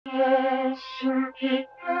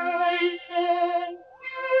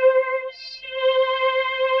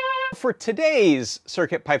For today's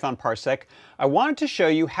CircuitPython Parsec, I wanted to show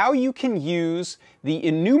you how you can use the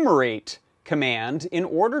Enumerate command in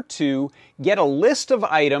order to get a list of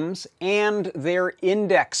items and their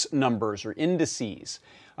index numbers or indices.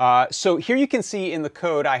 So here you can see in the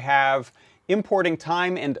code I have importing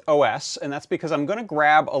time and OS, and that's because I'm going to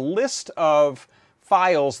grab a list of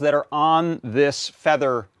files that are on this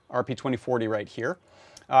Feather RP2040 right here.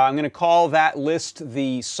 I'm going to call that list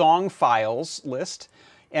the song files list,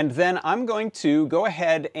 and then I'm going to go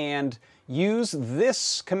ahead and use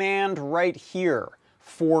this command right here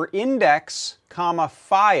for index,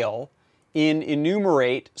 file in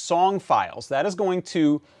enumerate song files. That is going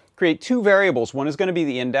to create two variables. One is going to be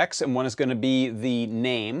the index and one is going to be the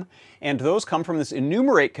name. And those come from this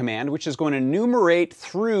enumerate command, which is going to enumerate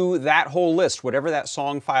through that whole list, whatever that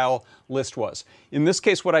song file list was. In this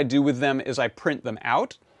case, what I do with them is I print them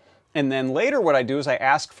out. And then later what I do is I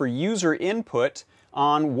ask for user input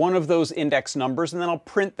on one of those index numbers, and then I'll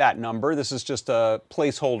print that number. This is just a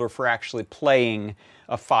placeholder for actually playing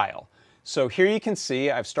a file. So here you can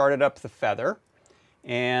see I've started up the Feather,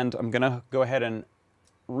 and I'm going to go ahead and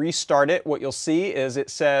restart it. What you'll see is it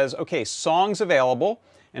says, okay, songs available,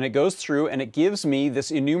 and it goes through and it gives me this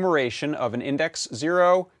enumeration of an index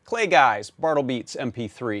 0, Clay Guys, Bartlebeats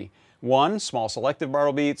MP3, 1, Small Selective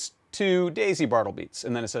Bartlebeats, 2, Daisy Bartlebeats,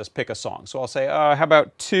 and then it says pick a song. So I'll say, how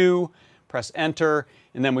about 2, press enter,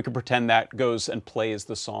 and then we can pretend that goes and plays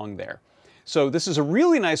the song there. So this is a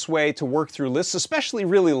really nice way to work through lists, especially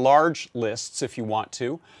really large lists if you want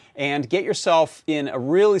to, and get yourself in a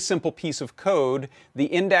really simple piece of code, the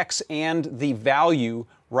index and the value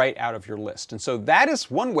right out of your list. And so that is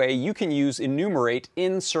one way you can use enumerate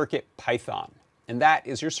in CircuitPython. And that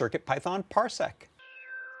is your CircuitPython Parsec.